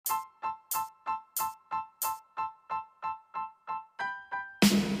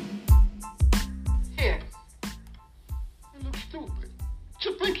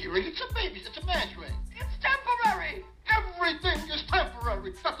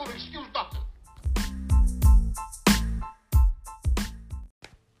could excuse nothing.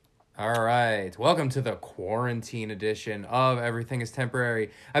 All right, welcome to the quarantine edition of Everything is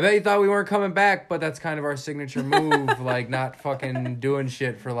Temporary. I bet you thought we weren't coming back, but that's kind of our signature move, like not fucking doing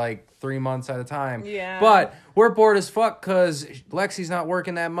shit for like 3 months at a time. Yeah. But we're bored as fuck because Lexi's not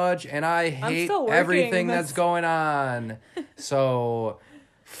working that much, and I hate still working, everything that's going on. So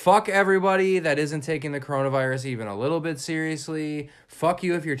fuck everybody that isn't taking the coronavirus even a little bit seriously. Fuck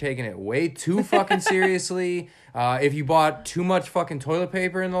you if you're taking it way too fucking seriously. If you bought too much fucking toilet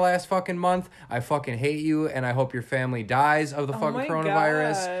paper in the last fucking month, I fucking hate you, and I hope your family dies of the fucking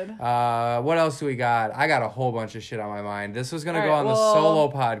coronavirus. What else do we got? I got a whole bunch of shit on my mind. This was going to go on the solo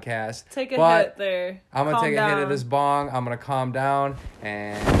podcast. Take a hit there. I'm going to take a hit of this bong. I'm going to calm down,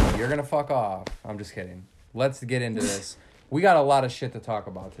 and you're going to fuck off. I'm just kidding. Let's get into this. We got a lot of shit to talk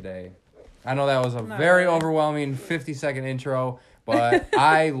about today. I know that was a very overwhelming 50-second intro, but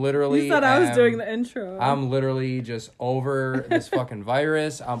I literally... You said I was doing the intro. I'm literally just over this fucking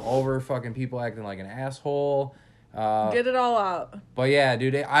virus. I'm over fucking people acting like an asshole. Get it all out. But yeah,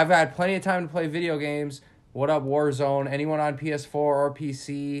 dude, I've had plenty of time to play video games. What up, Warzone? Anyone on PS4 or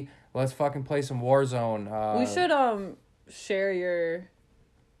PC? Let's fucking play some Warzone. We should share your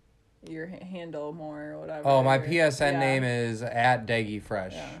handle more or whatever. Oh, my PSN name is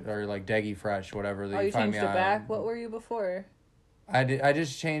 @DeggyFresh or like DeggyFresh, whatever. Oh, you changed it back? What were you before? I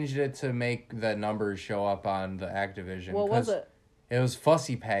just changed it to make the numbers show up on the Activision. What was it? It was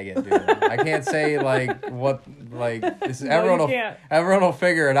Fussy Paget, dude. I can't say everyone will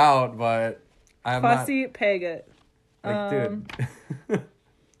figure it out, but I'm Fussy Paget. Dude.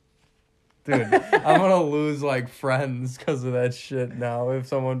 Dude, I'm gonna lose like friends because of that shit now if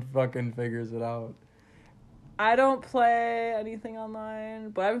someone fucking figures it out. I don't play anything online,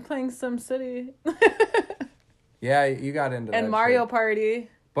 but I've been playing SimCity. Yeah, you got into that. And Mario shit. Party.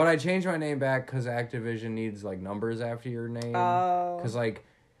 But I changed my name back because Activision needs like numbers after your name. Oh. Because like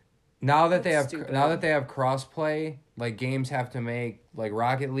now that they have crossplay, like games have to make like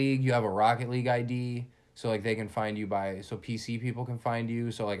Rocket League. You have a Rocket League ID, so like they can find you so PC people can find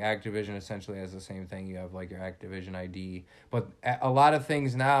you. So like Activision essentially has the same thing. You have like your Activision ID, but a lot of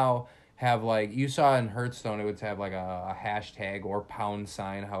things now have like you saw in Hearthstone, it would have like a hashtag or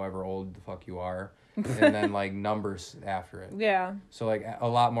 #, however old the fuck you are. And then like numbers after it. Yeah. So like a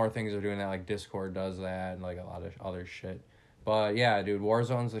lot more things are doing that, like Discord does that and like a lot of other shit. But yeah, dude,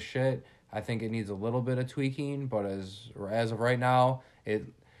 Warzone's the shit. I think it needs a little bit of tweaking, but as of right now, it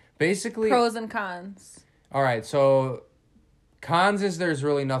basically pros and cons. All right, so cons is there's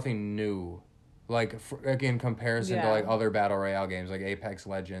really nothing new. Like in comparison to like other battle royale games like Apex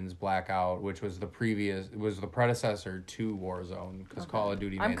Legends, Blackout, which was the predecessor to Warzone because Call of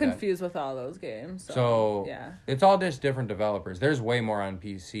Duty. I'm confused with all those games. So yeah, it's all just different developers. There's way more on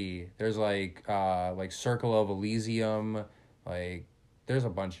PC. There's like Circle of Elysium, like there's a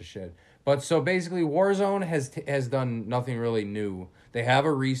bunch of shit. But so basically, Warzone has done nothing really new. They have a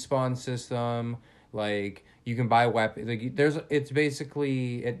respawn system, like. You can buy weapons. Like,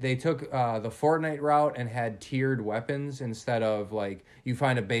 they took the Fortnite route and had tiered weapons instead of like you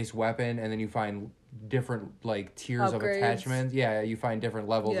find a base weapon and then you find different like tiers of attachments. Yeah, you find different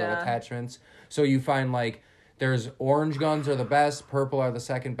levels of attachments. So you find like there's orange guns are the best, purple are the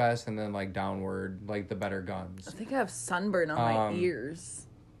second best, and then like downward like the better guns. I think I have sunburn on my ears.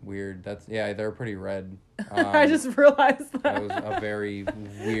 Weird. They're pretty red. I just realized that. That was a very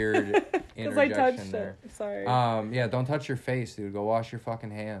weird interjection there. Sorry. Yeah, don't touch your face, dude. Go wash your fucking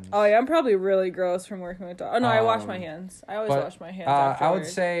hands. Oh yeah, I'm probably really gross from working with dogs. Oh no, I wash my hands. I always wash my hands afterward. I would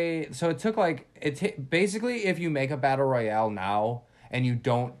say so. It took basically if you make a battle royale now and you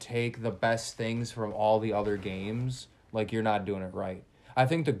don't take the best things from all the other games, like you're not doing it right. I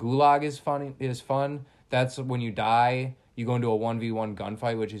think the Gulag is fun. That's when you die. You go into a 1v1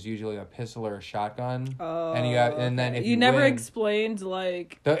 gunfight, which is usually a pistol or a shotgun. Oh, and then if you never win, explained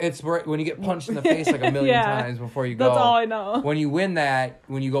like it's when you get punched in the face like a million times before you go. That's all I know. When you win that,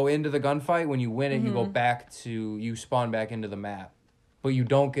 when you go into the gunfight, when you win it, you go you spawn back into the map, but you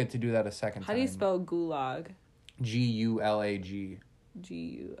don't get to do that a second time. How do you spell Gulag? Gulag.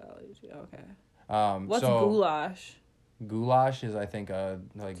 Gulag. Okay. What's so, goulash? Goulash is, I think,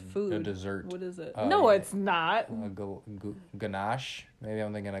 food. A dessert. What is it? No, it's not. Ganache. Maybe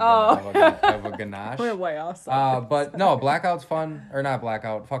I'm thinking of a ganache. We're way off. But no, Blackout's fun. Or not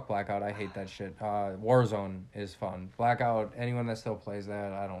Blackout. Fuck Blackout. I hate that shit. Warzone is fun. Blackout, anyone that still plays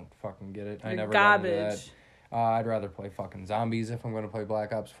that, I don't fucking get it. I never got into that. I'd rather play fucking zombies if I'm going to play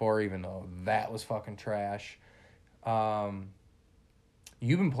Black Ops 4, even though that was fucking trash.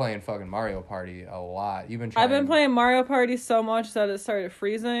 You've been playing fucking Mario Party a lot. I've been playing Mario Party so much that it started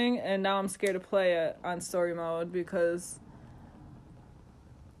freezing, and now I'm scared to play it on story mode because...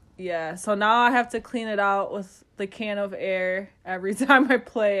 Yeah, so now I have to clean it out with the can of air every time I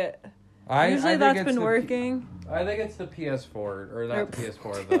play it. Usually that's been working. I think it's the PS4, or not the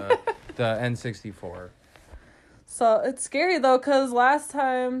PS4, the N64. So it's scary though, because last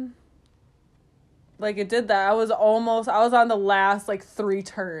time... Like, it did that. I was on the last, 3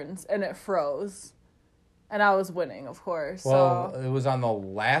 turns, and it froze. And I was winning, of course. Well, it was on the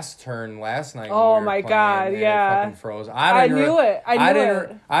last turn last night. Oh, my God, yeah. It fucking froze. I knew it. I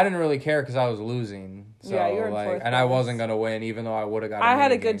didn't really care because I was losing. So, yeah, you were in fourth and I wasn't going to win, even though I would have got I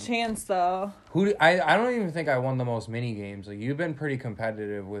had a good chance, though. I don't even think I won the most mini-games. Like, you've been pretty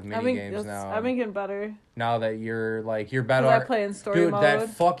competitive with mini-games now. I've been getting better. Now that you're better. I play in story mode. Dude, that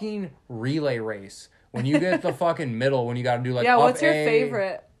fucking relay race. When you get the fucking middle, when you got to do yeah, what's your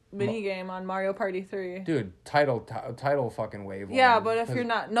favorite mini game on Mario Party 3? Dude, title fucking wave. Yeah, but if you're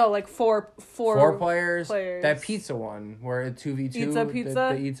not, four players. That pizza one where it's 2v2. Pizza.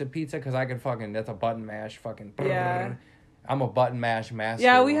 The eats a pizza because I could fucking. That's a button mash fucking. Yeah. I'm a button mash master.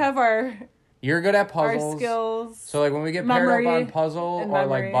 Yeah, we have our. You're good at puzzles. Our skills. So when we get paired up on puzzle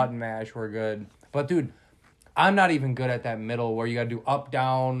or button mash, we're good. But dude. I'm not even good at that middle where you gotta do up,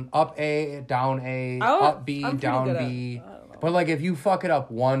 down, up A, down A, up B, down B. But if you fuck it up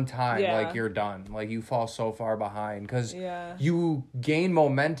one time, you're done. You fall so far behind because you gain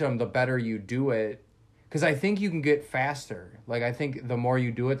momentum the better you do it. Because I think you can get faster. I think the more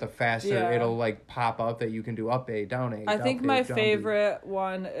you do it, the faster it'll pop up that you can do up A, down A. I think my favorite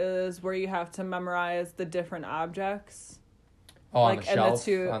one is where you have to memorize the different objects. Oh, on the shelf.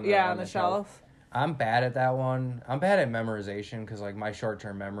 On the shelf. I'm bad at that one. I'm bad at memorization because my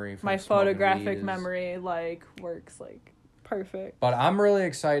short-term memory. My photographic memory works perfect. But I'm really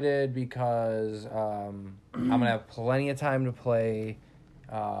excited because I'm gonna have plenty of time to play.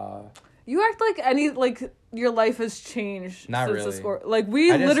 You act like your life has changed. Not since really. The score.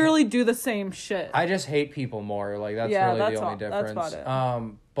 We literally do the same shit. I just hate people more. That's really the only difference. That's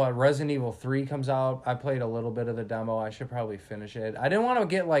about it. But Resident Evil 3 comes out. I played a little bit of the demo. I should probably finish it. I didn't want to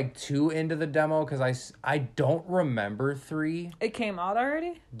get too into the demo because I don't remember 3. It came out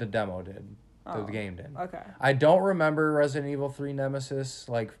already? The demo did. The game did. Okay. I don't remember Resident Evil 3 Nemesis.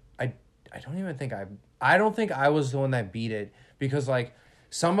 I don't even think I don't think I was the one that beat it because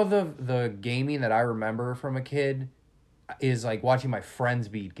some of the gaming that I remember from a kid is watching my friends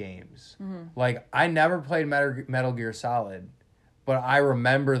beat games. Mm-hmm. I never played Metal Gear Solid. But I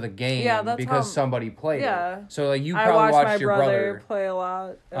remember the game because somebody played it. So you probably watched your brother play a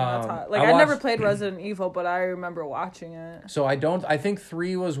lot. I never played Resident Evil, but I remember watching it. So I think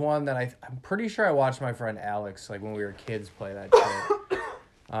 3 was one that I'm pretty sure I watched my friend Alex when we were kids play that shit.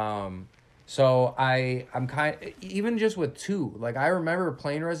 So I'm even just with 2, I remember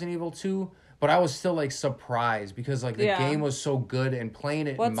playing Resident Evil 2. But I was still surprised because the game was so good and playing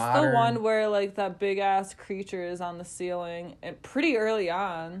it in modern. What's the one where that big ass creature is on the ceiling and pretty early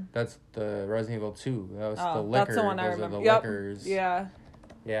on? That's the Resident Evil 2. That was the liquor. That's the one I remember. The liquors. Yeah.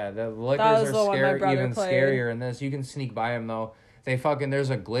 Yeah, the liquors are scary, even scarier in this. You can sneak by them though.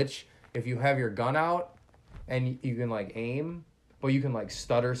 There's a glitch if you have your gun out and you can aim, but you can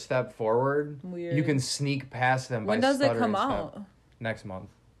stutter step forward. Weird. You can sneak past them by stuttering. When does it come out? Next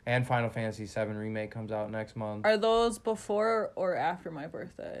month. And Final Fantasy VII Remake comes out next month. Are those before or after my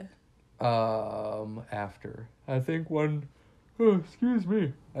birthday? After. I think one... Oh, excuse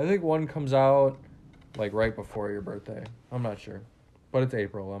me. I think one comes out, right before your birthday. I'm not sure. But it's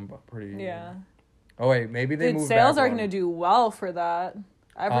April. I'm pretty... Yeah. Oh, wait. Maybe they moved sales back are going to do well for that.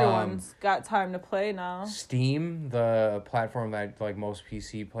 Everyone's got time to play now. Steam, the platform that, most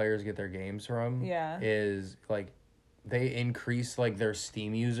PC players get their games from... Yeah. ...is, they increase their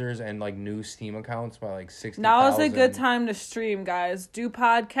Steam users and new Steam accounts by 60,000. Now is a good time to stream, guys. Do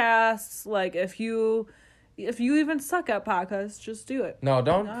podcasts. If you even suck at podcasts, just do it. No,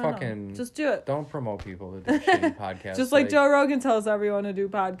 fucking just do it. Don't promote people to do shitty podcasts. Just Joe Rogan tells everyone to do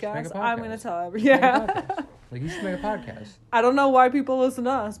podcasts. I'm gonna tell everyone. Yeah. You should make a podcast. I don't know why people listen to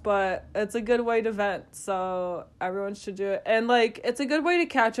us, but it's a good way to vent. So everyone should do it, and it's a good way to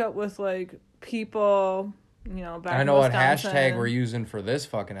catch up with people. Back I know in what Wisconsin. hashtag we're using for this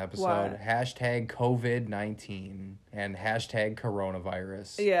fucking episode. What? Hashtag COVID-19 and hashtag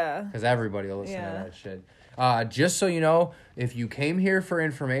coronavirus. Yeah. Because everybody will listen to that shit. Just so you know, if you came here for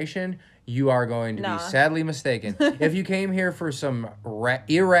information, you are going to be sadly mistaken. If you came here for some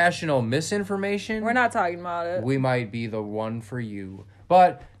irrational misinformation... We're not talking about it. We might be the one for you.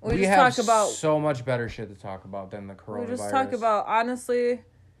 But We we just have talk about- so much better shit to talk about than the coronavirus. We just talk about, honestly,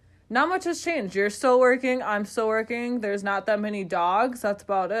 not much has changed. You're still working. I'm still working. There's not that many dogs. That's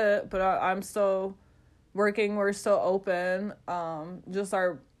about it. But I'm still working. We're still open. Just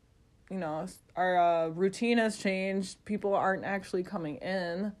our routine has changed. People aren't actually coming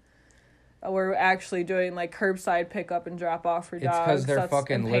in. We're actually doing like curbside pickup and drop off for dogs. It's because they're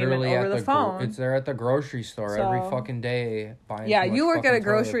fucking literally at the phone. they're at the grocery store every fucking day buying. Yeah, too much you work at a fucking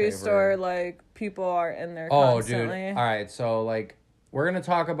toilet grocery paper. store. Like people are in there Oh, constantly. dude! All right, so like we're gonna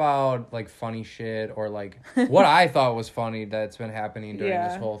talk about like funny shit or like what I thought was funny that's been happening during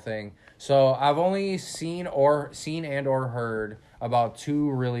this whole thing. So I've only seen and or heard about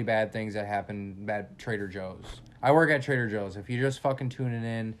 2 really bad things that happened at Trader Joe's. I work at Trader Joe's. If you're just fucking tuning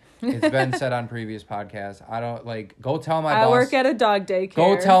in, it's been said on previous podcasts. I don't go tell my boss. I work at a dog daycare.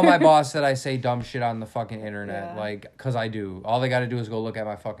 Go tell my boss that I say dumb shit on the fucking internet. Yeah. Like, cause I do. All they gotta do is go look at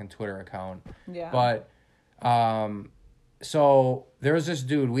my fucking Twitter account. Yeah. But, so there was this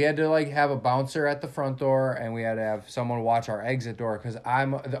dude. We had to like have a bouncer at the front door, and we had to have someone watch our exit door because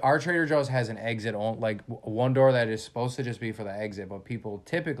our Trader Joe's has an exit on like one door that is supposed to just be for the exit, but people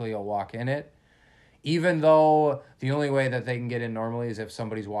typically will walk in it. Even though the only way that they can get in normally is if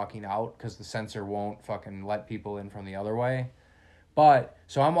somebody's walking out because the sensor won't fucking let people in from the other way. But,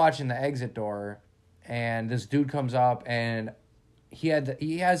 so I'm watching the exit door, and this dude comes up, and he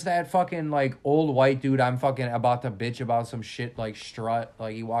has that fucking, like, old white dude I'm fucking about to bitch about some shit, like, strut.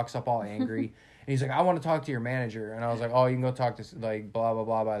 Like, he walks up all angry, and he's like, I want to talk to your manager. And I was like, oh, you can go talk to, like, blah, blah,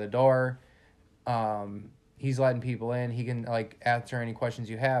 blah by the door. He's letting people in. He can, like, answer any questions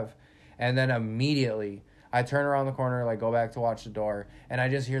you have. And then immediately, I turn around the corner, like, go back to watch the door, and I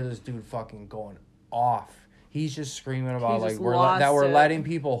just hear this dude fucking going off. He's just screaming about, like, we're letting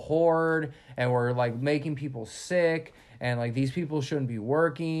people hoard, and we're, like, making people sick, and, like, these people shouldn't be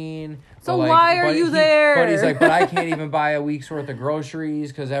working. So why are you there? But he's like, but I can't even buy a week's worth of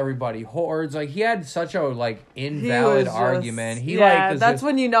groceries because everybody hoards. Like, he had such a, like, invalid argument. That's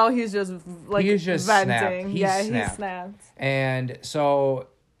when you know he's just, like, he's just venting. He snapped. And so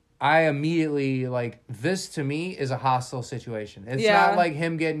I immediately, like, this to me is a hostile situation. It's not like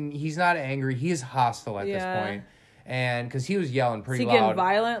he's not angry. He's hostile at this point. And because he was yelling pretty loud. Is he getting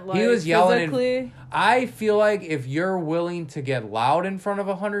violent? Like, he was yelling. Physically? I feel like if you're willing to get loud in front of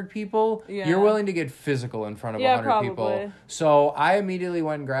 100 people, you're willing to get physical in front of 100 people. So I immediately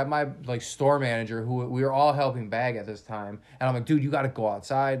went and grabbed my, like, store manager, who we were all helping bag at this time. And I'm like, dude, you got to go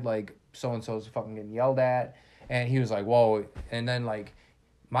outside. Like, so-and-so's fucking getting yelled at. And he was like, whoa. And then, like,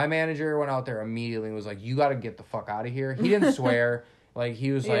 my manager went out there immediately and was like, you got to get the fuck out of here. He didn't swear. Like,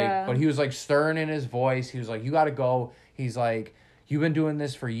 he was like, but he was like stern in his voice. He was like, you got to go. He's like, you've been doing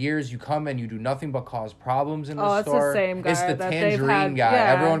this for years. You come and you do nothing but cause problems in the store. It's the same guy. It's the tangerine guy.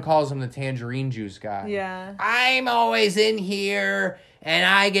 Yeah. Everyone calls him the tangerine juice guy. Yeah. I'm always in here and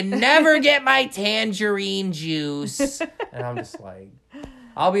I can never get my tangerine juice. And I'm just like,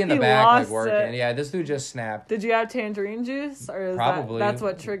 I'll be in the back, like, working. Yeah, this dude just snapped. Did you have tangerine juice? Or is Probably. That's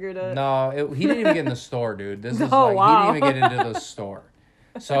what triggered it? No, he didn't even get in the store, dude. He didn't even get into the store.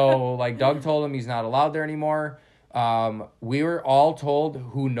 So, like, Doug told him he's not allowed there anymore. We were all told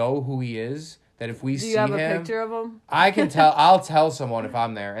who know who he is, that if we see him... Do you have a picture of him? I can tell. I'll tell someone if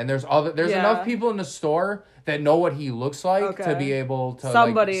I'm there. And there's enough people in the store that know what he looks like to be able to...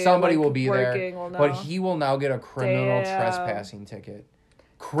 Somebody will be there. But he will now get a criminal trespassing ticket.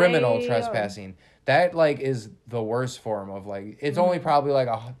 Trespassing. That, like, is the worst form of, like, it's only probably like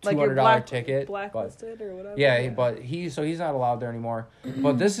a $200 ticket. Blacklisted or whatever. Yeah, but he's not allowed there anymore.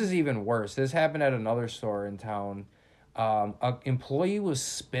 But this is even worse. This happened at another store in town. An employee was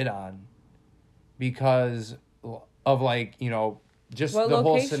spit on because of, like, you know, just the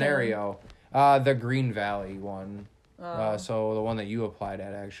whole scenario. The Green Valley one. So the one that you applied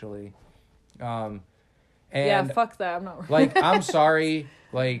at, actually. And yeah, fuck that. I'm not... Like, I'm sorry.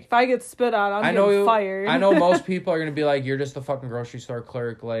 Like, if I get spit on, I'm getting fired. I know most people are gonna be like, "You're just a fucking grocery store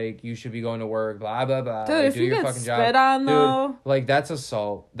clerk. Like, you should be going to work." Blah blah blah. Dude, like, if do you your get fucking spit job. on, though, dude, like, that's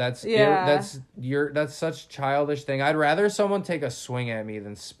assault. That's that's such childish thing. I'd rather someone take a swing at me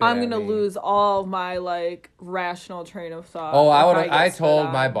than spit. I'm gonna lose all my, like, rational train of thought. Oh, I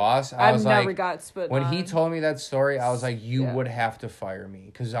told my boss. I've never got spit on. When he told me that story, I was like, "You would have to fire me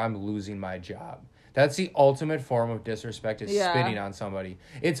because I'm losing my job." That's the ultimate form of disrespect, is spitting on somebody.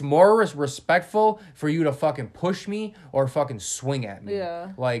 It's more respectful for you to fucking push me or fucking swing at me.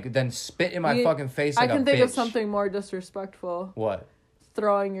 Yeah. Like, than spit in my fucking face like a bitch. I can think of something more disrespectful. What?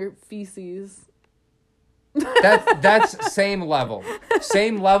 Throwing your feces. That's same level.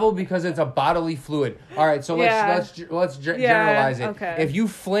 Same level because it's a bodily fluid. All right, so let's generalize it. Okay. If you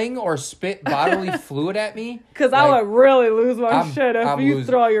fling or spit bodily fluid at me, because I would really lose my shit if you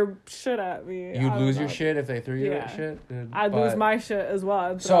losing. throw your shit at me. You'd lose your shit if they threw your shit. Dude. I'd lose my shit as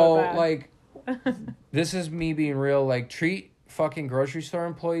well. So like, this is me being real. Like, treat fucking grocery store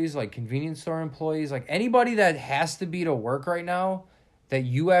employees, like convenience store employees, like anybody that has to be to work right now, that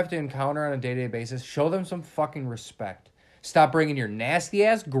you have to encounter on a day-to-day basis, show them some fucking respect. Stop bringing your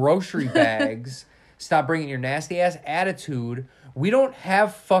nasty-ass grocery bags. Stop bringing your nasty-ass attitude. We don't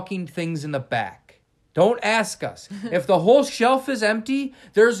have fucking things in the back. Don't ask us. If the whole shelf is empty,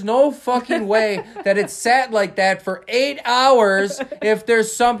 there's no fucking way that it sat like that for 8 hours if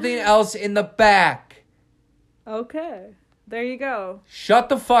there's something else in the back. Okay. There you go. Shut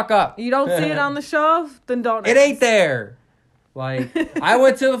the fuck up. You don't see it on the shelf? Then don't ask. It ain't there. Like, I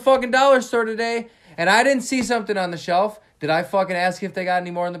went to the fucking dollar store today, and I didn't see something on the shelf. Did I fucking ask if they got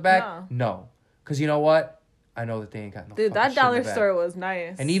any more in the back? No. Because you know what? I know that they ain't got no Dude, that dollar store was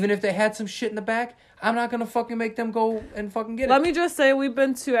nice. And even if they had some shit in the back, I'm not going to fucking make them go and fucking get it. Let me just say, we've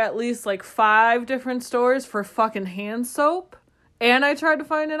been to at least like 5 different stores for fucking hand soap. And I tried to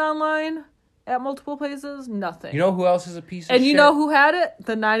find it online at multiple places. Nothing. You know who else is a piece of shit? And you know who had it?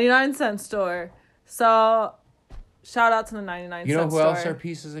 The 99-cent store. So... shout out to the 99-cent store. You know who else are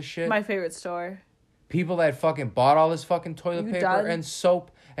pieces of shit? My favorite store. People that fucking bought all this fucking toilet paper and soap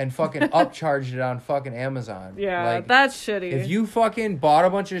and fucking upcharged it on fucking Amazon. Yeah, like, that's shitty. If you fucking bought a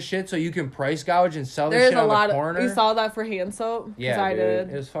bunch of shit so you can price gouge and sell this shit on the corner. You saw that for hand soap? Yeah, I did.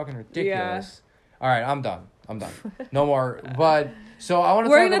 It was fucking ridiculous. Yeah. All right, I'm done. No more. But, so I want to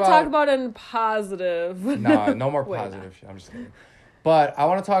We're going to talk about it in positive. No more positive shit. I'm just kidding. But I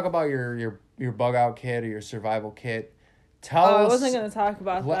want to talk about your bug out kit or your survival kit. I wasn't going to talk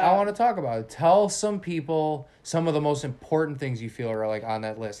about that. I want to talk about it. Tell some people some of the most important things you feel are like on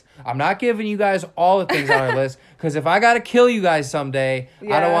that list. I'm not giving you guys all the things on our list because if I got to kill you guys someday,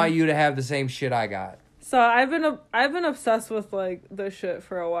 I don't want you to have the same shit I got. So I've been obsessed with like this shit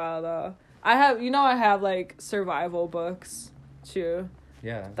for a while though. I have like survival books too.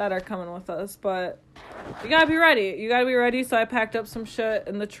 Yeah. That are coming with us, but you gotta be ready. So I packed up some shit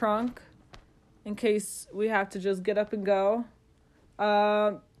in the trunk in case we have to just get up and go.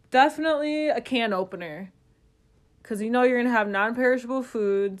 Definitely a can opener. Because you're going to have non-perishable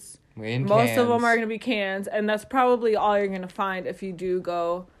foods. Most of them are going to be cans. And that's probably all you're going to find if you do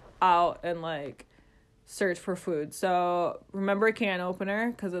go out and, like, search for food. So remember a can opener.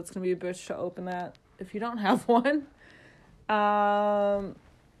 Because it's going to be a bitch to open that if you don't have one. I'm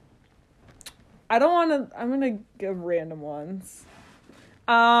going to give random ones.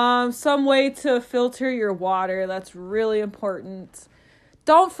 Some way to filter your water. That's really important.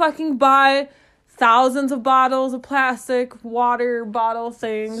 Don't fucking buy thousands of bottles of plastic water bottle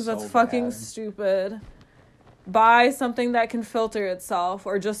things. That's fucking stupid. Buy something that can filter itself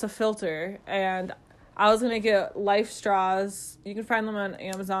or just a filter. And I was going to get Life straws. You can find them on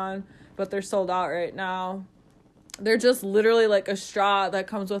Amazon, but they're sold out right now. They're just literally like a straw that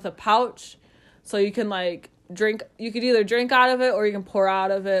comes with a pouch. So you can like drink, you could either drink out of it or you can pour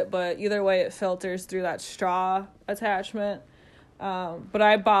out of it, but either way it filters through that straw attachment. But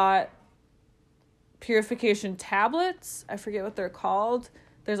I bought purification tablets. I forget what they're called.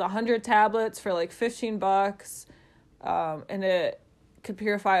 There's 100 tablets for like $15. And it could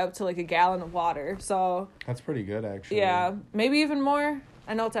purify up to like a gallon of water. So that's pretty good actually. Yeah, maybe even more.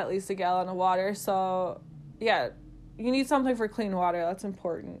 I know it's at least a gallon of water. So yeah, you need something for clean water. That's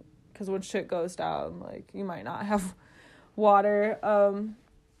important. Because when shit goes down, like, you might not have water.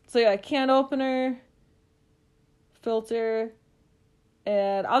 So, yeah, can opener, filter,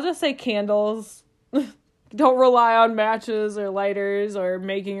 and I'll just say candles. Don't rely on matches or lighters or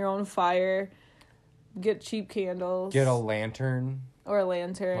making your own fire. Get cheap candles. Get a lantern. Or a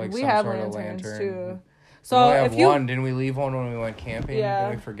lantern. Like we have lanterns, too. So, we have one. Didn't we leave one when we went camping? Yeah.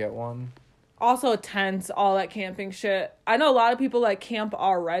 Didn't we forget one? Also tents, all that camping shit. I know a lot of people that camp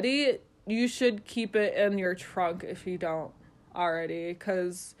already. You should keep it in your trunk if you don't already,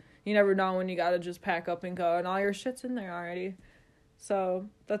 because you never know when you gotta just pack up and go, and all your shit's in there already. So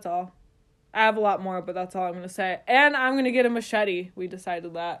that's all. I have a lot more, but that's all I'm gonna say. And I'm gonna get a machete. We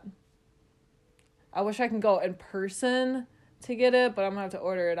decided that. I wish I could go in person to get it, but I'm gonna have to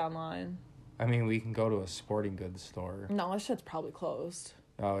order it online. I mean, we can go to a sporting goods store. No, that shit's probably closed.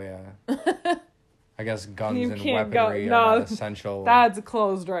 Oh, yeah. I guess guns You and can't go- weaponry no, are not essential. That's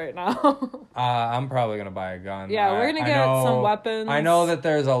closed right now. I'm probably gonna buy a gun. Yeah, we're gonna get some weapons. I know that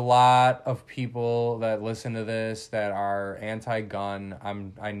there's a lot of people that listen to this that are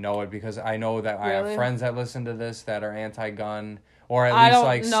anti-gun. I know it because I know that I have Really? friends that listen to this that are anti-gun, or at I least don't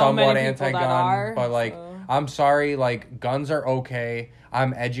like know somewhat many people that anti-gun. are, But like, so. I'm sorry, like guns are okay.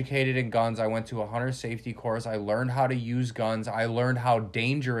 I'm educated in guns. I went to a hunter safety course. I learned how to use guns. I learned how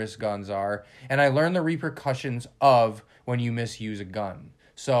dangerous guns are, and I learned the repercussions of when you misuse a gun.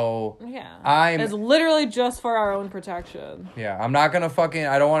 So Yeah. It's literally just for our own protection. yeah, I'm not gonna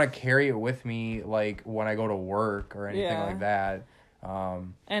I don't want to carry it with me like when I go to work or anything Yeah. like that.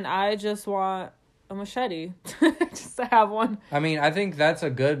 And I just want a machete just to have one. I mean, I think that's a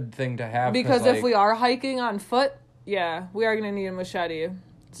good thing to have Because like, if we are hiking on foot, yeah, we are gonna need a machete.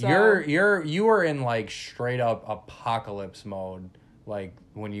 So, you were in like straight up apocalypse mode like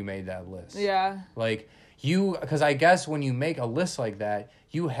when you made that list. yeah. Like because I guess when you make a list like that,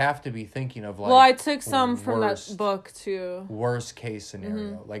 you have to be thinking of like. Well, I took some from worst- that book too. Worst case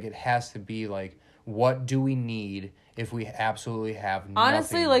scenario, Mm-hmm. like it has to be like, what do we need if we absolutely have nothing?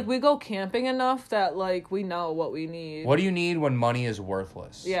 Honestly, like we go camping enough that like we know what we need. What do you need when money is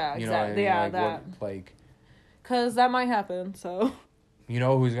worthless? Yeah, You know what I exactly. mean? Yeah, like, that. like, Cause that might happen. So you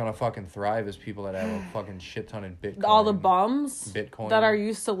know who's gonna fucking thrive is people that have a fucking shit ton of Bitcoin. all the bums Bitcoin that are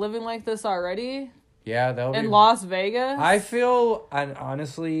used to living like this already Yeah, they'll in be. Las Vegas. I feel, and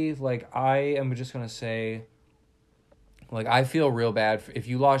honestly, like I am just gonna say, like I feel real bad if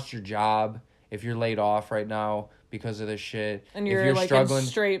you lost your job, if you're laid off right now because of this shit, And if you're, you're like, in struggling,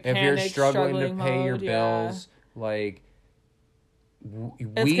 straight if you're panic, struggling to struggling pay your mode, yeah. bills, like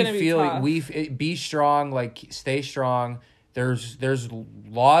It's we gonna be feel tough. be strong, like stay strong. There's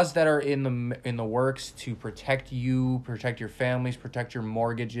laws that are in the works to protect you, protect your families, protect your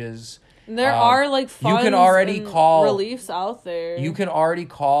mortgages. There are like funds you can already and call reliefs out there. You can already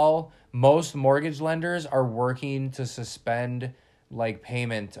call. Most mortgage lenders are working to suspend like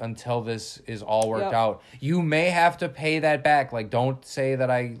payment until this is all worked Yep. out. You may have to pay that back. Like, don't say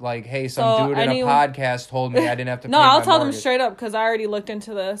that I like, hey, some So dude in a podcast told me I didn't have to. No, pay I'll my tell them mortgage. straight up because I already looked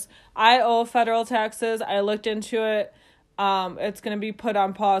into this. I owe federal taxes. I looked into it. It's going to be put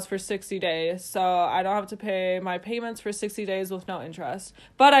on pause for 60 days. So I don't have to pay my payments for 60 days with no interest.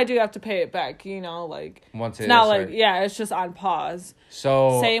 But I do have to pay it back, you know, like Once it's it not is, like, like- yeah, it's just on pause.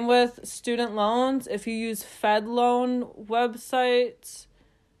 So Same with student loans. If you use Fed loan websites,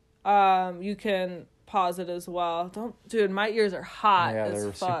 you can pause it as well. Dude, my ears are hot Yeah, as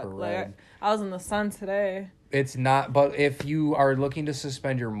they're fuck. super Like red. I was in the sun today. it's not. But if you are looking to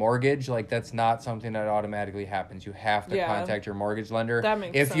suspend your mortgage, like that's not something that automatically happens. You have to Yeah. contact your mortgage lender. That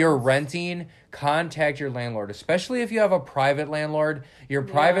makes If you're sense. renting, contact your landlord, especially if you have a private landlord. Your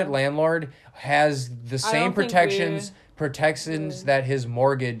private landlord has the same don't think protections that his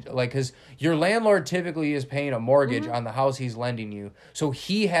mortgage, like, because your landlord typically is paying a mortgage on the house he's lending you, so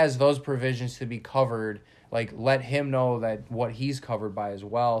he has those provisions to be covered. Like, let him know that what he's covered by as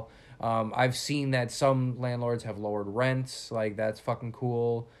well. I've seen that some landlords have lowered rents. Like, that's fucking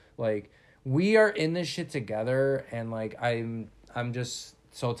cool. Like, we are in this shit together, and like I'm just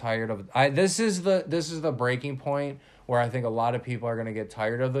so tired of this is the breaking point where I think a lot of people are going to get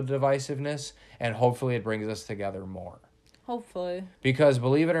tired of the divisiveness, and hopefully it brings us together more. Hopefully. Because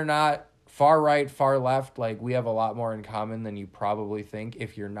believe it or not, far right, far left, like we have a lot more in common than you probably think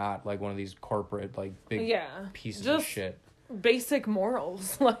if you're not like one of these corporate like big Yeah. pieces of Just shit. basic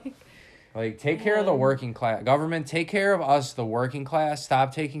morals. Like, take care of the working class. Government, take care of us, the working class.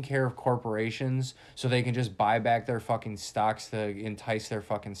 Stop taking care of corporations so they can just buy back their fucking stocks to entice their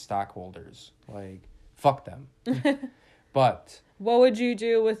fucking stockholders. Like, fuck them. But What would you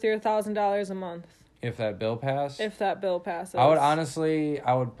do with your $1,000 a month if that bill passed, if that bill passes? I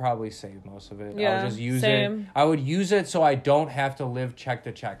would probably save most of it. I Yeah, would just use same. it. I would use it so I don't have to live check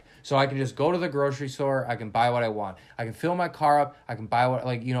to check. So I can just go to the grocery store. I can buy what I want. I can fill my car up. I can buy what,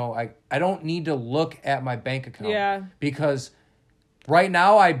 like, you know, I don't need to look at my bank account. Yeah. Because right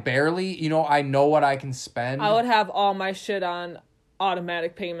now I barely, you know, I know what I can spend. I would have all my shit on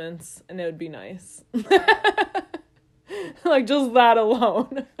automatic payments, and it would be nice. Like, just that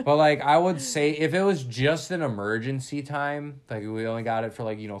alone. But, like, I would say if it was just an emergency time, like, we only got it for,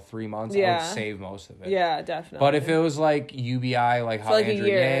 like, you know, 3 months, I Yeah. would save most of it. Yeah, definitely. But if it was like UBI, like how like a Andrew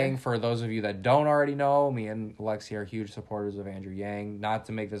year. Yang, for those of you that don't already know, me and Lexi are huge supporters of Andrew Yang. Not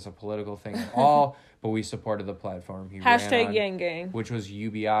to make this a political thing at all, but we supported the platform he ran Hashtag on, Yang Gang. which was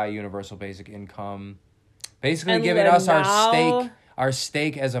UBI, Universal Basic Income. Basically And giving then us our now- our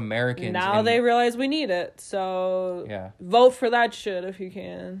stake as Americans. Now they realize we need it, so yeah. vote for that shit if you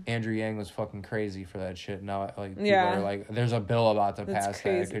can. Andrew Yang was fucking crazy for that shit. Now, like, people Yeah. are like, there's a bill about to That's pass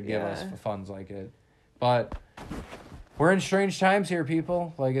crazy, that could give us yeah. funds like it. But we're in strange times here,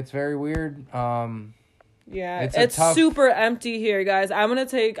 people. Like, it's very weird. Yeah, It's it's a tough- super empty here, guys. I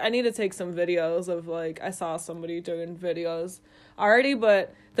need to take some videos of, like, I saw somebody doing videos already,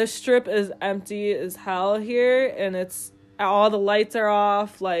 but the strip is empty as hell here, and it's, all the lights are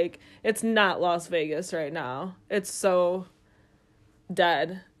off. Like, it's not Las Vegas right now. It's so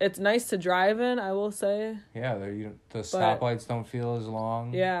dead. It's nice to drive in, I will say. Yeah, the stoplights don't feel as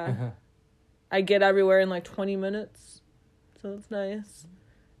long. Yeah. I get everywhere in, like, 20 minutes, so it's nice.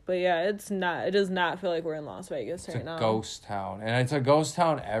 But yeah, it does not feel like we're in Las Vegas right now. It's a ghost town. And it's a ghost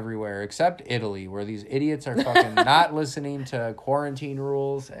town everywhere except Italy, where these idiots are fucking not listening to quarantine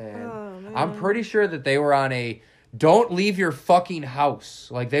rules. And I'm pretty sure that they were on a don't leave your fucking house.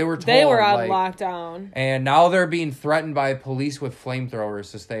 Like, they were told. They were on lockdown. And now they're being threatened by police with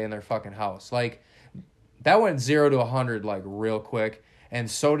flamethrowers to stay in their fucking house. Like, that went 0 to 100, like, real quick. And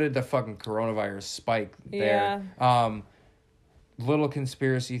so did the fucking coronavirus spike there. Yeah. Little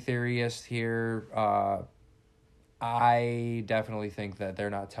conspiracy theorist here. I definitely think that they're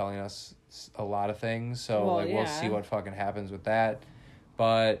not telling us a lot of things. So, we'll see what fucking happens with that.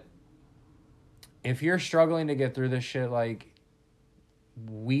 But if you're struggling to get through this shit, like,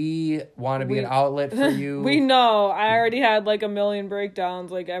 we want to be an outlet for you. We know. I already had, like, a million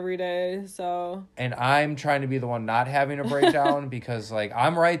breakdowns, like, every day, so. And I'm trying to be the one not having a breakdown because, like,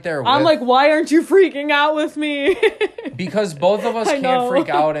 I'm right there with... I'm like, why aren't you freaking out with me? Because both of us can't freak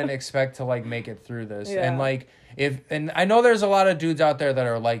out and expect to, like, make it through this. Yeah. And, like, and I know there's a lot of dudes out there that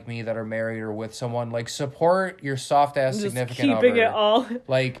are like me, that are married or with someone. Like, support your soft-ass significant other. Keeping it all.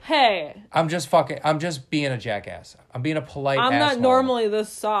 Like, hey. I'm just being a jackass. I'm being a polite asshole. I'm not normally this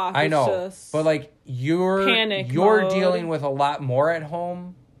soft. I know. Just but, like, you're mode. dealing with a lot more at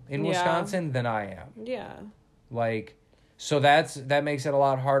home in Wisconsin than I am. Yeah. Like, so that makes it a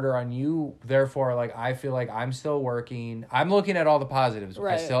lot harder on you. Therefore, like, I feel like I'm still working. I'm looking at all the positives.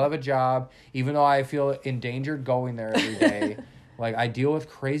 Right. I still have a job, even though I feel endangered going there every day. Like, I deal with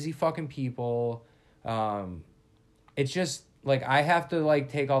crazy fucking people. It's just, like, I have to, like,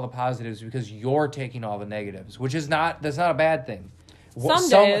 take all the positives because you're taking all the negatives, that's not a bad thing.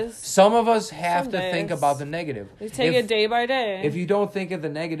 Some of us have to think about the negative. We take it day by day. If you don't think of the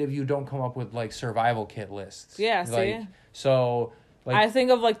negative, you don't come up with, like, survival kit lists. Yeah, like, see? So, like... I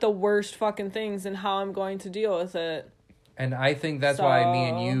think of, like, the worst fucking things and how I'm going to deal with it. And I think that's why me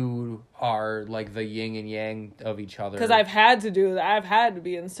and you are, like, the yin and yang of each other. Because I've had to do that. I've had to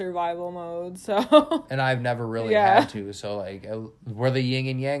be in survival mode, so... And I've never really had to, so, like, we're the yin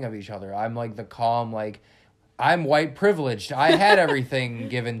and yang of each other. I'm, like, the calm, like... I'm white privileged. I had everything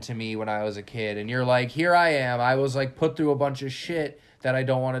given to me when I was a kid. And you're like, here I am. I was, like, put through a bunch of shit that I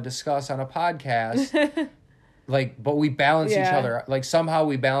don't want to discuss on a podcast. Like, but we balance each other. Like, somehow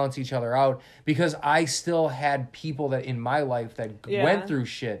we balance each other out. Because I still had people that in my life that went through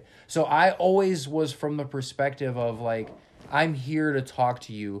shit. So I always was from the perspective of, like, I'm here to talk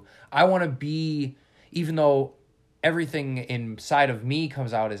to you. I want to be, even though everything inside of me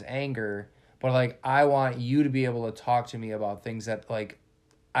comes out as anger... But, like, I want you to be able to talk to me about things that, like,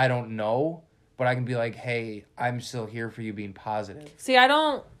 I don't know. But I can be like, hey, I'm still here for you being positive. See,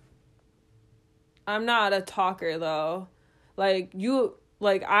 I'm not a talker, though. Like,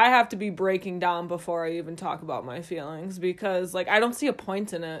 I have to be breaking down before I even talk about my feelings. Because, like, I don't see a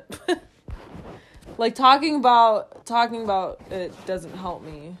point in it. Like, talking about it doesn't help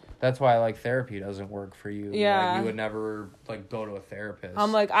me. That's why, like, therapy doesn't work for you. Yeah. Like, you would never, like, go to a therapist.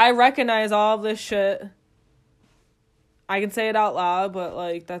 I'm like, I recognize all this shit. I can say it out loud, but,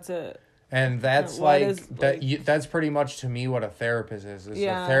 like, that's it. And that's, that's pretty much, to me, what a therapist is. A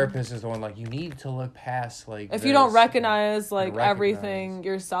therapist is the one, like, you need to look past, like, if you don't recognize, like, everything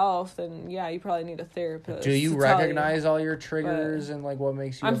yourself, then, yeah, you probably need a therapist. Do you recognize all your triggers and, like, what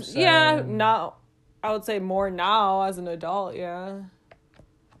makes you upset? Yeah, now, I would say more now as an adult, yeah.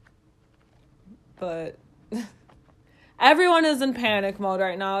 But everyone is in panic mode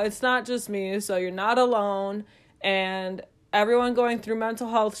right now. It's not just me, so you're not alone. And everyone going through mental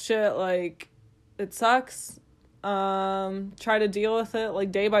health shit, like, it sucks. Try to deal with it,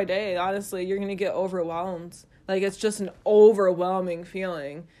 like, day by day. Honestly, you're gonna get overwhelmed. Like, it's just an overwhelming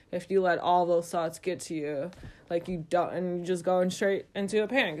feeling if you let all those thoughts get to you. Like, you don't, and you're just going straight into a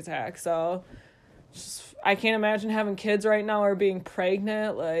panic attack. So, I can't imagine having kids right now or being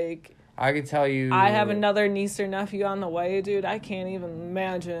pregnant, like... I could tell you. I have another niece or nephew on the way, dude. I can't even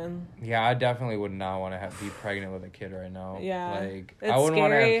imagine. Yeah, I definitely would not want to be pregnant with a kid right now. Yeah, like it's I wouldn't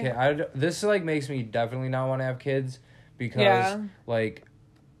want to scary. have kids. This like makes me definitely not want to have kids because like,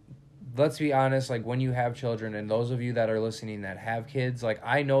 let's be honest. Like when you have children, and those of you that are listening that have kids, like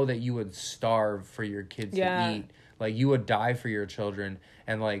I know that you would starve for your kids to eat. Like you would die for your children,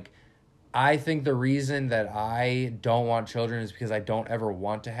 and like. I think the reason that I don't want children is because I don't ever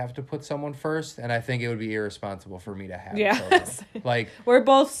want to have to put someone first, and I think it would be irresponsible for me to have children. Like we're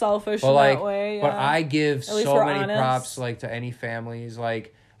both selfish in that way. Yeah. But I give so many honest. props like to any families,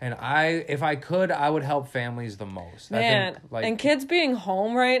 like, and if I could, I would help families the most. Man, I think, like, and kids being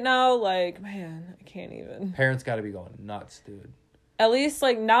home right now, like, man, I can't even. Parents got to be going nuts, dude. At least,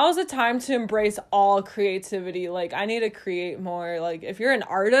 like, now is the time to embrace all creativity. Like, I need to create more. Like, if you're an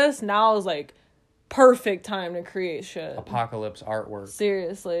artist, now is, like, perfect time to create shit. Apocalypse artwork.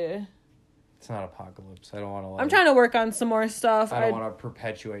 Seriously. It's not apocalypse. I don't want to, like... I'm trying to work on some more stuff. I don't want to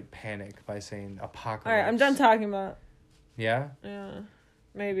perpetuate panic by saying apocalypse. All right, I'm done talking about... Yeah? Yeah.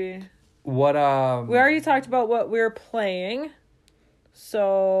 Maybe. What, We already talked about what we were playing.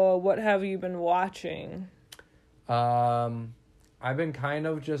 So, what have you been watching? I've been kind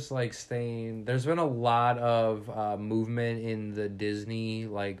of just like staying. There's been a lot of movement in the Disney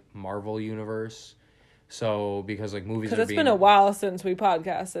like Marvel universe. So because like movies, because it's been a while since we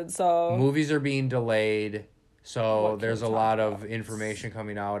podcasted, so movies are being delayed. So there's a lot of information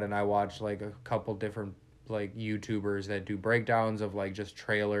coming out, and I watch like a couple different like YouTubers that do breakdowns of like just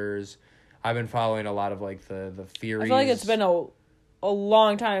trailers. I've been following a lot of like the theories. I feel like it's been a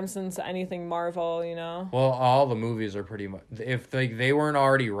long time since anything Marvel, you know? Well, all the movies are pretty much... If like they weren't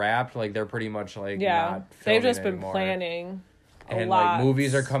already wrapped, like they're pretty much like not they've just been anymore. Planning a lot. Like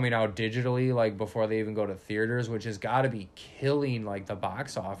movies are coming out digitally like before they even go to theaters, which has got to be killing like the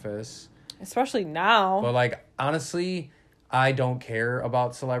box office. Especially now. But like honestly, I don't care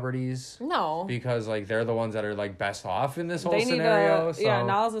about celebrities. No. Because like they're the ones that are like best off in this whole scenario. So. Yeah,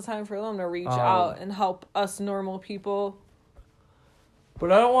 now's the time for them to reach out and help us normal people.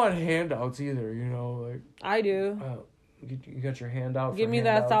 But I don't want handouts either, you know, like... I do. You got your handout. Give me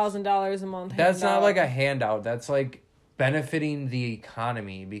that $1,000 a month. That's not like a handout. That's like benefiting the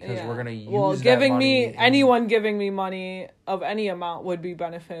economy because we're gonna use. Well, giving me anyone giving me money of any amount would be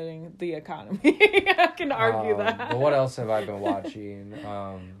benefiting the economy. I can argue that. But what else have I been watching?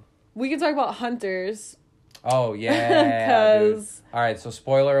 We can talk about Hunters. Oh yeah, because all right. So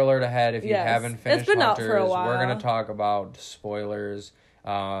spoiler alert ahead if you haven't finished. It's been Hunters, out for a while. We're gonna talk about spoilers.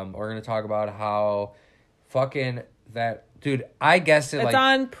 We're gonna talk about how fucking that dude. I guessed it. It's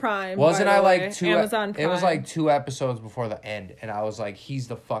on Prime. Wasn't I like two? Amazon Prime. It was like 2 episodes before the end, and I was like, "He's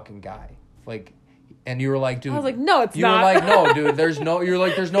the fucking guy." Like, and you were like, "Dude." I was like, "No, it's you not." You were like, "No, dude. There's no." You're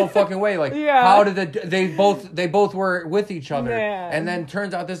like, "There's no fucking way." Like, how did they both were with each other, and then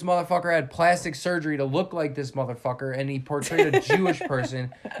turns out this motherfucker had plastic surgery to look like this motherfucker, and he portrayed a Jewish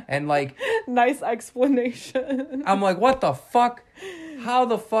person, and like, nice explanation. I'm like, what the fuck? How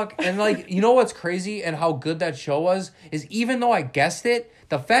the fuck? And like, you know what's crazy and how good that show was is even though I guessed it,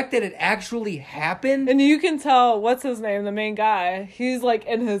 the fact that it actually happened. And you can tell, what's his name, the main guy, he's like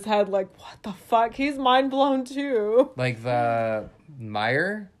in his head like, what the fuck? He's mind blown too. Like the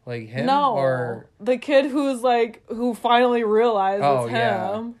Meyer? Like him? No. Or the kid who finally realized it's him.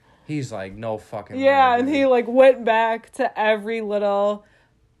 Yeah. He's like, no fucking way. Yeah, and he like went back to every little...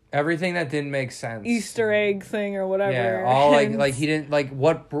 Everything that didn't make sense. Easter egg thing or whatever. Yeah, all like he didn't like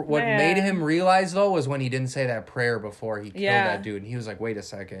what made him realize though was when he didn't say that prayer before he killed that dude, and he was like, "Wait a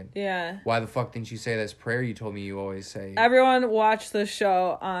second. Yeah. Why the fuck didn't you say this prayer you told me you always say?" Everyone watch the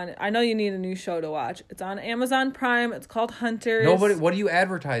show on. I know you need a new show to watch. It's on Amazon Prime. It's called Hunters. Nobody. What are you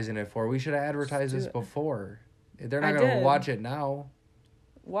advertising it for? We should have advertised this before. They're not gonna watch it now.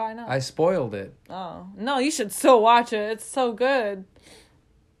 Why not? I spoiled it. Oh no! You should still watch it. It's so good.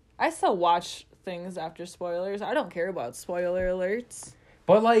 I still watch things after spoilers. I don't care about spoiler alerts.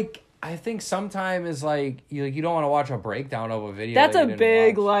 But like, I think sometimes like you don't want to watch a breakdown of a video. That's a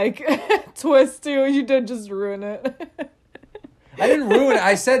big like twist too. You did just ruin it. I didn't ruin it.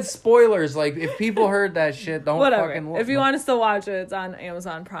 I said spoilers. Like if people heard that shit, don't fucking look. If you want to still watch it, it's on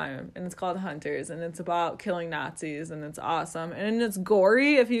Amazon Prime and it's called Hunters and it's about killing Nazis and it's awesome and it's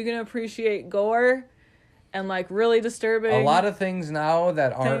gory if you can appreciate gore. And, like, really disturbing. A lot of things now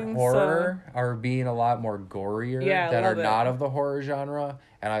that aren't horror are being a lot more gorier. That are not of the horror genre.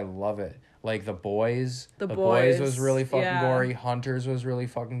 And I love it. Like, The Boys. The Boys was really fucking gory. Hunters was really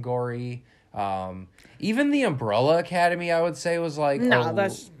fucking gory. Even The Umbrella Academy, I would say, was, like...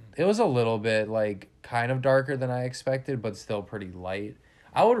 It was a little bit, like, kind of darker than I expected, but still pretty light.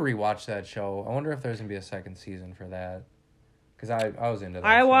 I would rewatch that show. I wonder if there's gonna be a second season for that. Because I was into that.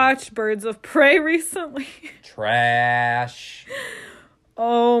 I show. watched Birds of Prey recently. Trash.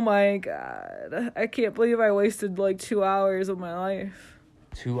 Oh my god. I can't believe I wasted like 2 hours of my life.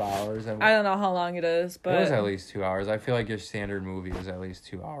 2 hours. I don't know how long it is, but... It was at least 2 hours. I feel like your standard movie is at least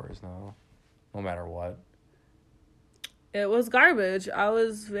 2 hours now. No matter what. It was garbage. I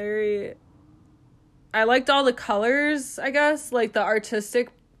liked all the colors, I guess. Like the artistic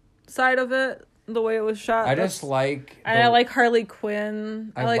side of it. The way it was shot. I just like... I like Harley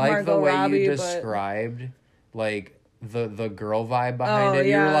Quinn. I like Margot the way Robbie, you described, like, the girl vibe behind it.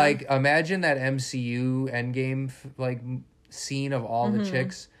 Yeah. You're like, imagine that MCU Endgame, like, scene of all the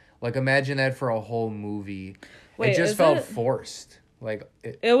chicks. Like, imagine that for a whole movie. Wait, it just felt forced. Like,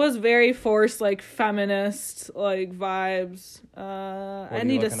 it was very forced, like, feminist, like, vibes. I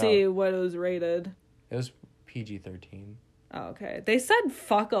need to see what it was rated. It was PG-13. Oh, okay. They said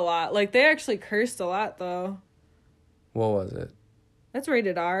fuck a lot. Like, they actually cursed a lot, though. What was it? That's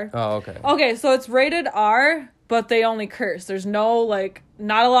rated R. Oh, okay. Okay, so it's rated R, but they only curse. There's no, like,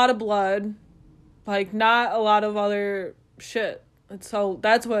 not a lot of blood. Like, not a lot of other shit. So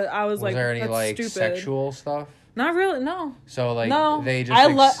that's what I was like, was there any, like, stupid. Sexual stuff? Not really, no. So, like, no. they just...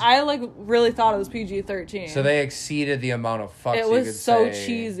 I really thought it was PG-13. So they exceeded the amount of fucks it you was could so say.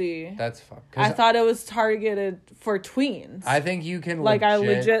 cheesy. That's fuck. I thought it was targeted for tweens. I think you can I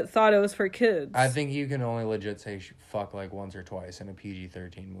legit thought it was for kids. I think you can only legit say fuck, like, once or twice in a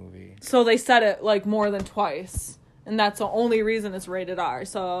PG-13 movie. So they said it, like, more than twice. And that's the only reason it's rated R.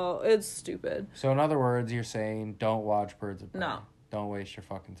 So it's stupid. So in other words, you're saying don't watch Birds of Prey. No. Don't waste your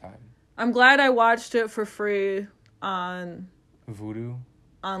fucking time. I'm glad I watched it for free on... Voodoo?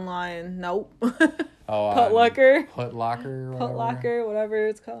 Online. Nope. Oh, Putlocker. Putlocker. Putlocker, whatever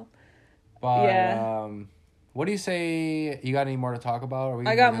it's called. But, yeah. What do you say? You got any more to talk about?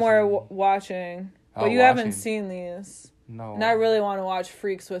 I got more watching. But you haven't seen these. No. And I really want to watch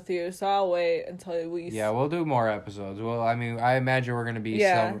Freaks with you, so I'll wait until we... Yeah, we'll do more episodes. Well, I mean, I imagine we're going to be...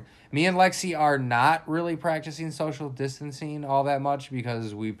 Me and Lexi are not really practicing social distancing all that much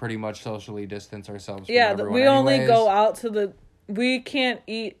because we pretty much socially distance ourselves from everyone we only anyways. go out to the... We can't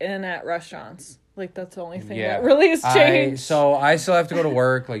eat in at restaurants. Like, that's the only thing that really has changed. So I still have to go to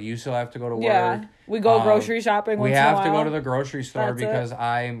work. Like, you still have to go to work. Yeah. We go grocery shopping once in a while. We have to go to the grocery store because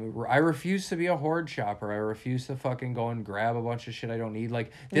I refuse to be a hoard shopper. I refuse to fucking go and grab a bunch of shit I don't need.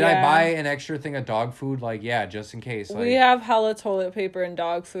 Like, did I buy an extra thing of dog food? Like, yeah, just in case. Like, we have hella toilet paper and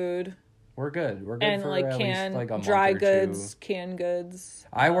dog food. We're good. We're good and, for like, at least like a month dry or goods, two. Canned goods.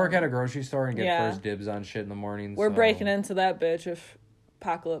 I work at a grocery store and get first dibs on shit in the morning. We're breaking into that bitch if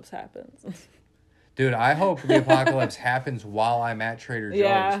apocalypse happens. Dude, I hope the apocalypse happens while I'm at Trader Joe's.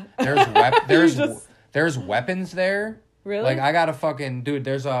 Yeah. There's weapons there. Really? Like, I got a fucking... Dude,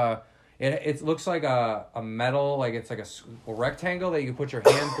 there's a... It looks like a metal... Like, it's like a rectangle that you can put your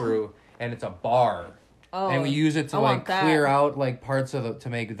hand through, and it's a bar. Oh, and we use it to, like, clear out, like, parts of to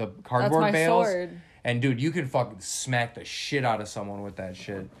make the cardboard bales. That's my sword. And, dude, you can fucking smack the shit out of someone with that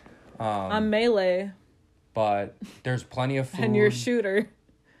shit. I'm melee. But there's plenty of food. And you're shooting,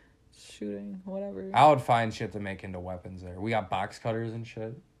 whatever. I would find shit to make into weapons there. We got box cutters and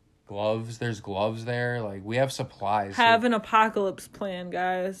shit. Gloves. There's gloves there. Like, we have supplies. Have an apocalypse plan,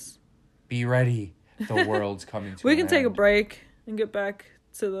 guys. Be ready. The world's coming to We can an take end. a break and get back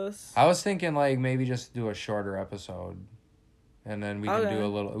to this. I was thinking, like, maybe just do a shorter episode. And then we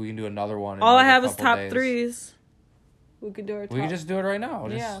can do another one. All I have is top threes. We could do our top. We can just do it right now.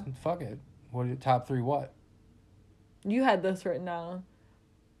 Just fuck it. Top three what? You had this written down.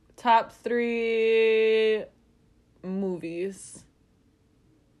 Top 3 movies.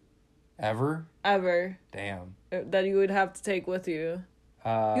 Ever? Damn. That you would have to take with you.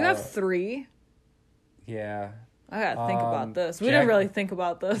 You have 3? Yeah. I gotta think about this. We didn't really think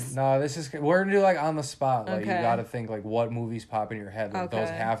about this. No, we're gonna do, like, on the spot. Like, you gotta think, like, what movies pop in your head. Like, those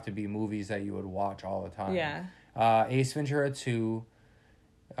have to be movies that you would watch all the time. Yeah. Ace Ventura 2,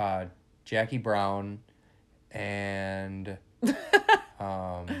 Jackie Brown, and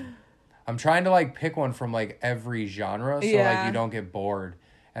I'm trying to, like, pick one from, like, every genre so like you don't get bored.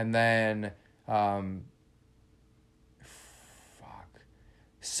 And then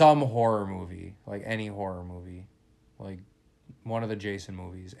some horror movie, like any horror movie, like one of the Jason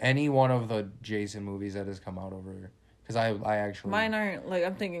movies, any one of the Jason movies that has come out over here. Because I actually... Mine aren't, like,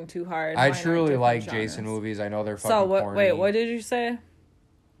 I'm thinking too hard. I truly like genres. Jason movies. I know they're fucking corny. Wait, what did you say?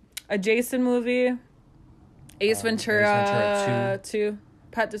 A Jason movie? Ace Ventura 2.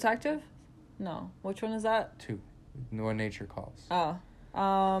 Pet Detective? No. Which one is that? 2. When Nature Calls. Oh.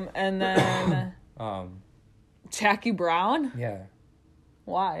 And then... Jackie Brown? Yeah.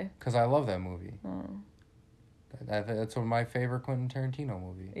 Why? Because I love that movie. Oh. That's one of my favorite Quentin Tarantino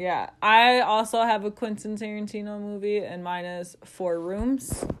movie. Yeah. I also have a Quentin Tarantino movie, and mine is Four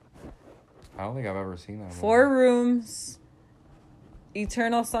Rooms. I don't think I've ever seen that movie. Four Rooms,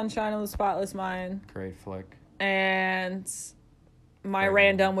 Eternal Sunshine of the Spotless Mind, Great flick. and my Great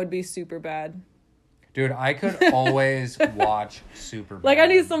random would be Superbad. Dude, I could always watch Superbad. Like, I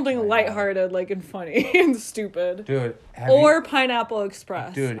need something right now. lighthearted, like, and funny and stupid. Dude, Or Pineapple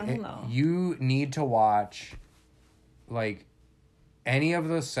Express. Dude, I don't know. you need to watch, like, any of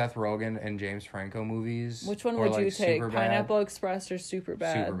the Seth Rogen and James Franco movies. Which one or, would like, you take? Superbad. Pineapple Express or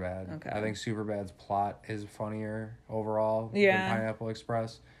Superbad? Superbad. Okay. I think Superbad's plot is funnier overall Yeah. than Pineapple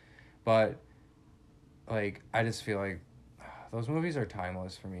Express. But, like, I just feel like those movies are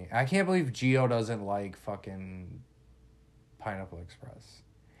timeless for me. I can't believe Gio doesn't like fucking Pineapple Express.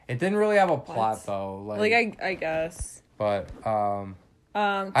 It didn't really have a plot, What? though. Like, I guess. But,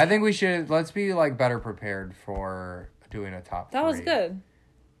 I think we should, let's be, like, better prepared for doing a top That three. was good.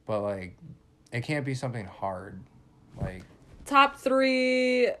 But, like, it can't be something hard. Like, Top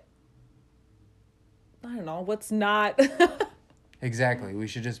 3. I don't know. What's not? exactly. We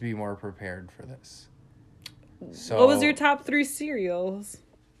should just be more prepared for this. So, What was your top 3 cereals?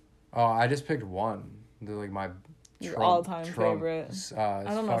 Oh, I just picked one. They're like my Your all-time favorite. I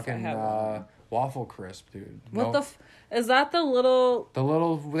don't know if I have one. Waffle Crisp, dude. What the is that the little...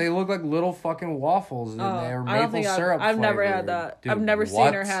 they look like little fucking waffles, and they're I don't maple think syrup I've never had flavored. that. Dude, I've never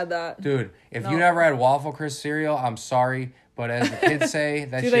seen or had that. Dude, if No. you never had Waffle Crisp cereal, I'm sorry, but as the kids say,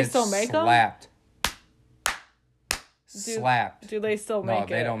 that Do they shit still make 'em? slapped. Slapped. Do they still make it?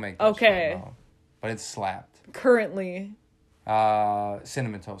 No, they don't make that Okay. shit, no. But it's slapped. Currently.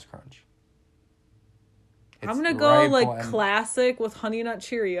 Cinnamon Toast Crunch. I'm going to go, like, classic with Honey Nut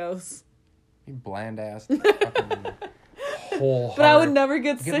Cheerios. You bland ass. Whole But I would heart. never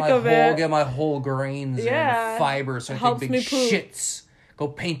get sick of it. Get my whole grains Yeah. and fiber so I Helps take me big poop. shits. Go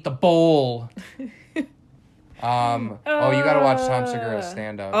paint the bowl. You gotta watch Tom Segura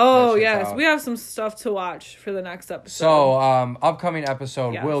stand up. Oh, yes. We have some stuff to watch for the next episode. So, upcoming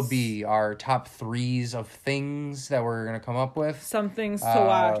episode Yes. will be our top 3s of things that we're gonna come up with. Some things to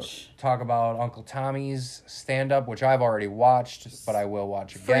watch. Talk about Uncle Tommy's stand-up, which I've already watched, but I will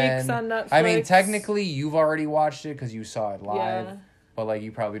watch again. Freaks on Netflix. I mean, technically, you've already watched it because you saw it live. Yeah. But, like,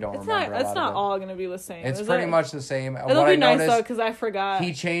 you probably don't It's remember not. a lot It's not of it. all gonna be the same. It's is pretty it? much the same. It'll What be I nice noticed, though because I forgot.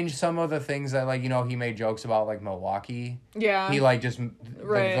 he changed some of the things that, like, he made jokes about, like, Milwaukee. Yeah. He, like, just,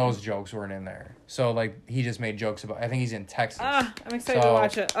 Right. like, those jokes weren't in there. So, like, he just made jokes about, I think he's in Texas. I'm excited to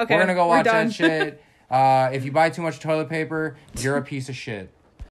watch it. Okay, We're gonna go watch done. that shit. If you buy too much toilet paper, you're a piece of shit.